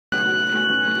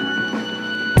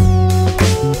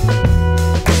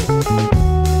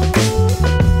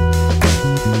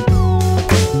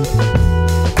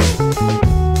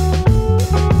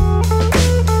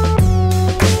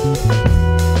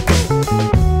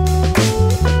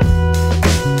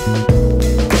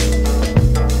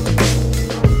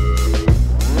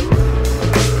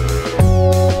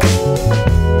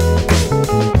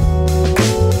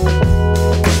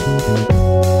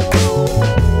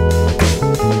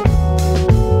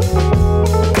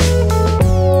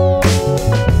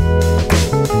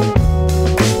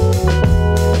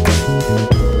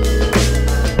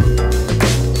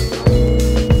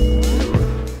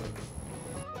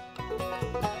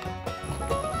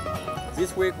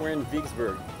This week we're in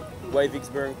Vicksburg. Why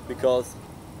Vicksburg? Because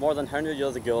more than 100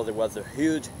 years ago there was a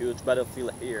huge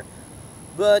battlefield here.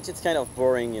 But it's kind of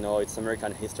boring, you know, it's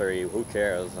American history, who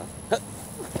cares?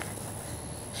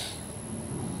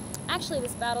 Actually,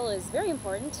 this battle is very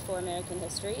important for American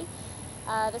history.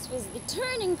 This was the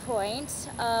turning point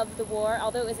of the war,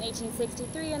 although it was in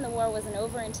 1863 and the war wasn't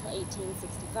over until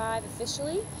 1865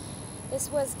 officially.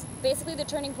 This was basically the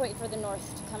turning point for the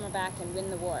North to come back and win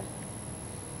the war.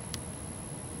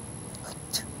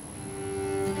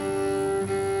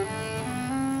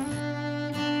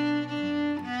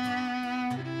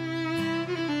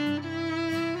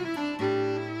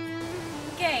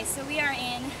 Okay, so we are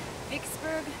in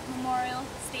Vicksburg Memorial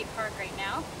State Park right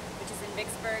now, which is in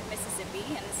Vicksburg, Mississippi,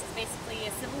 and this is basically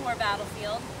a Civil War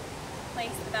battlefield.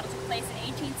 The battle took place in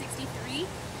 1863,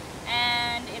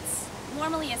 and it's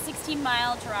normally a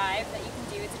 16-mile drive that you can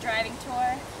do. It's a driving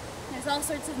tour. There's all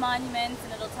sorts of monuments,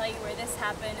 and it'll tell you where this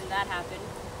happened and that happened.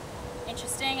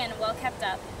 Interesting and well kept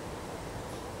up.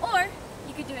 Or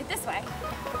you could do it this way.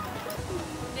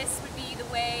 This would be the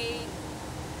way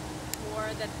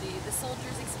that the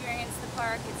soldiers experience the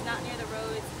park. It's not near the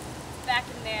roads, it's back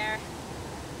in there,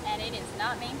 and it is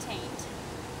not maintained.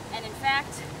 And in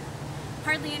fact,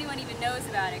 hardly anyone even knows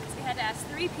about it, because we had to ask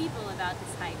 3 people about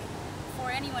this hike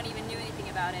before anyone even knew anything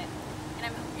about it.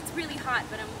 And it's really hot,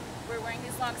 but we're wearing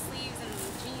these long sleeves and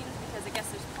jeans because I guess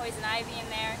there's poison ivy in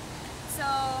there. So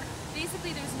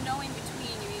basically there's no in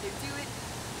between. You either do it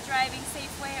the driving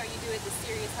safe way or you do it the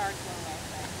serious hardcore way.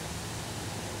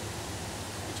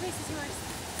 The choice is yours.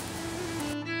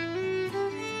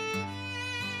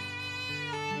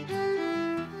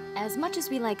 As much as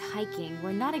we like hiking,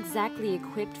 we're not exactly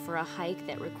equipped for a hike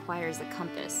that requires a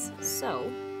compass, so...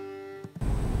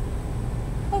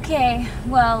 Okay,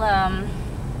 well,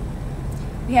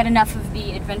 we had enough of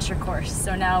the adventure course,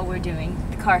 so now we're doing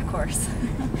the car course,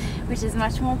 which is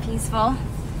much more peaceful.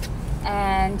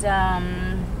 And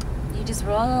you just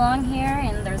roll along here,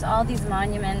 and there's all these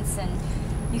monuments, and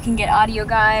you can get audio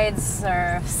guides,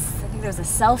 or I think there's a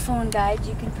cell phone guide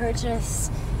you can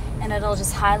purchase, and it'll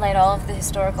just highlight all of the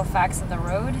historical facts of the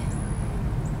road.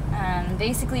 And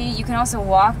basically, you can also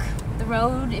walk the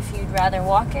road if you'd rather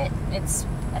walk it. It's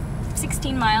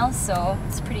 16 miles, so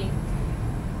it's a pretty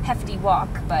hefty walk,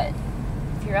 but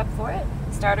if you're up for it,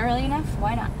 start early enough,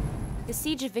 why not? The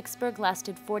siege of Vicksburg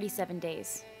lasted 47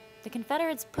 days. The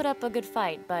Confederates put up a good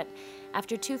fight, but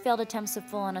after 2 failed attempts of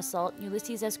full-on assault,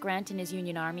 Ulysses S. Grant and his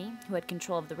Union Army, who had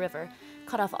control of the river,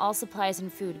 cut off all supplies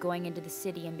and food going into the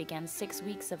city and began 6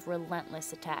 weeks of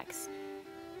relentless attacks.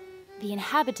 The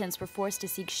inhabitants were forced to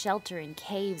seek shelter in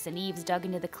caves and eaves dug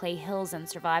into the clay hills and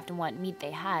survived on what meat they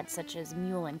had, such as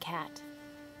mule and cat.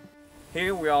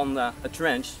 Here we are on a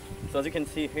trench, so as you can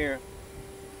see here,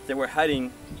 they were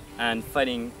hiding and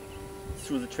fighting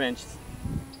through the trench.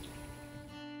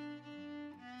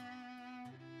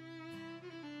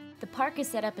 The park is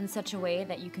set up in such a way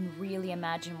that you can really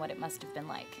imagine what it must have been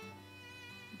like.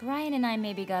 Bryan and I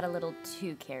maybe got a little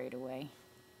too carried away.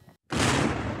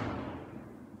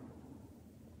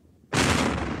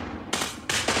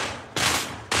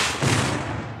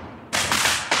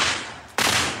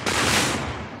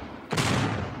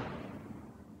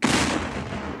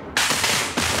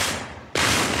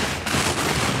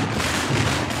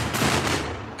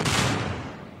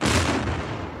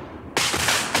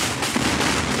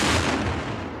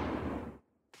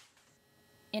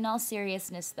 In all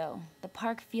seriousness, though, the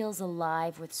park feels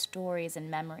alive with stories and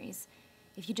memories.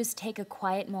 If you just take a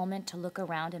quiet moment to look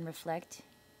around and reflect,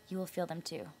 you will feel them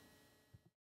too.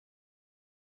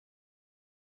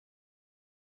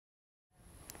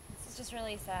 This is just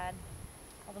really sad.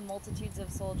 All the multitudes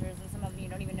of soldiers, and some of them you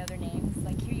don't even know their names.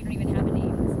 Like here you don't even have a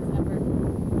name. This is number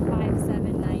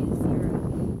 5790.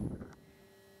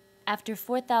 After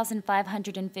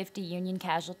 4,550 Union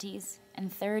casualties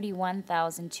and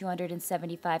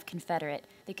 31,275 Confederate,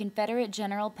 the Confederate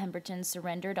General Pemberton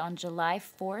surrendered on July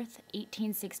 4th,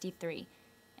 1863,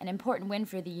 an important win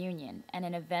for the Union and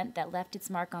an event that left its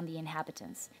mark on the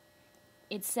inhabitants.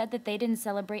 It's said that they didn't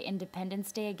celebrate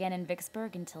Independence Day again in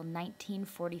Vicksburg until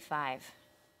 1945.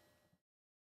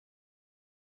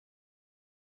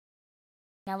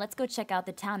 Now let's go check out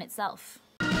the town itself.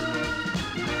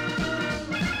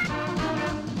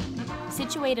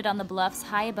 Situated on the bluffs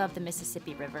high above the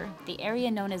Mississippi River, the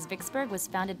area known as Vicksburg was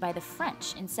founded by the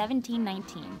French in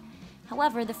 1719.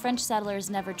 However, the French settlers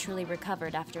never truly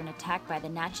recovered after an attack by the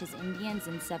Natchez Indians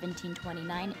in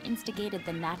 1729 instigated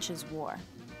the Natchez War.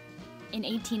 In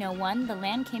 1801, the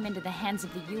land came into the hands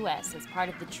of the U.S. as part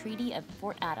of the Treaty of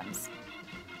Fort Adams.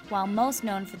 While most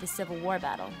known for the Civil War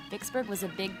battle, Vicksburg was a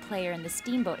big player in the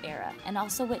steamboat era and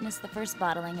also witnessed the first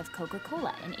bottling of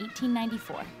Coca-Cola in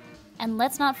 1894. And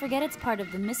let's not forget it's part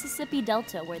of the Mississippi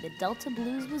Delta where the Delta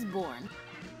Blues was born.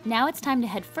 Now it's time to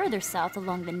head further south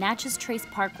along the Natchez Trace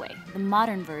Parkway, the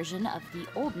modern version of the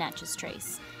old Natchez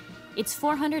Trace. It's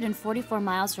 444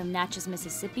 miles from Natchez,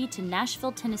 Mississippi to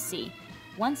Nashville, Tennessee,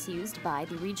 once used by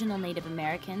the regional Native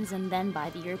Americans and then by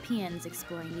the Europeans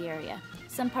exploring the area.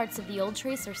 Some parts of the old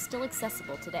trace are still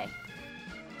accessible today.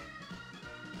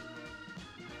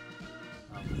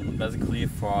 Basically,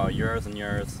 for years and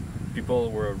years,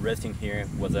 people were resting here. It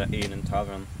was an inn and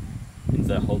tavern in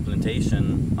the whole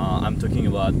plantation. I'm talking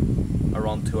about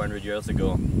around 200 years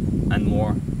ago and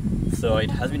more. So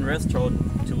it has been restored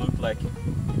to look like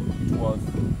it was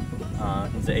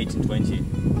in the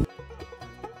 1820s.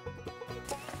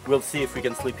 We'll see if we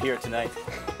can sleep here tonight.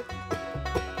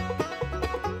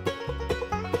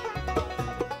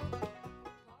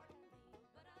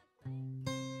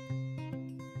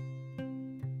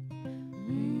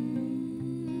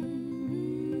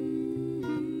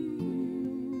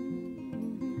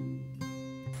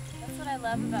 That's what I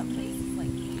love about places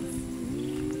like these.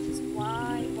 Just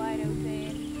wide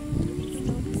open, everything's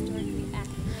still historically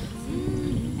accurate,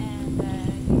 and you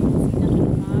can see nothing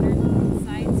modern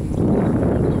inside, so you can get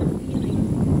a feeling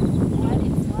of what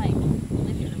it's like to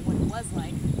live here, what it was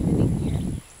like living here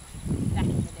back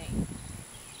in the day.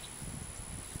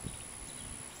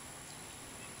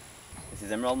 This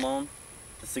is Emerald Mound,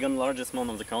 the second largest mound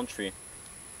of the country.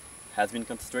 Has been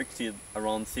constructed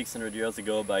around 600 years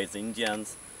ago by the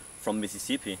Indians from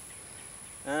Mississippi.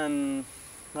 And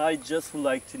I just would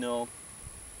like to know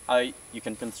how you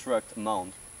can construct a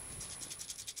mound.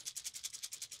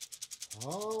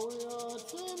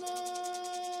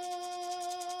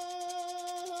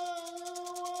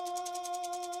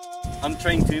 I'm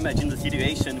trying to imagine the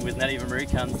situation with Native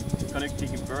Americans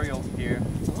conducting a burial here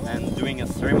and doing a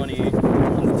ceremony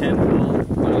on the temple.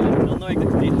 I don't know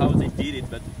exactly how they did it,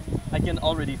 but I can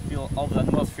already feel all the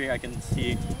atmosphere. I can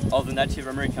see all the Native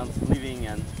Americans living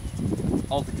and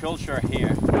all the culture here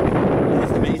in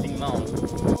this amazing mound.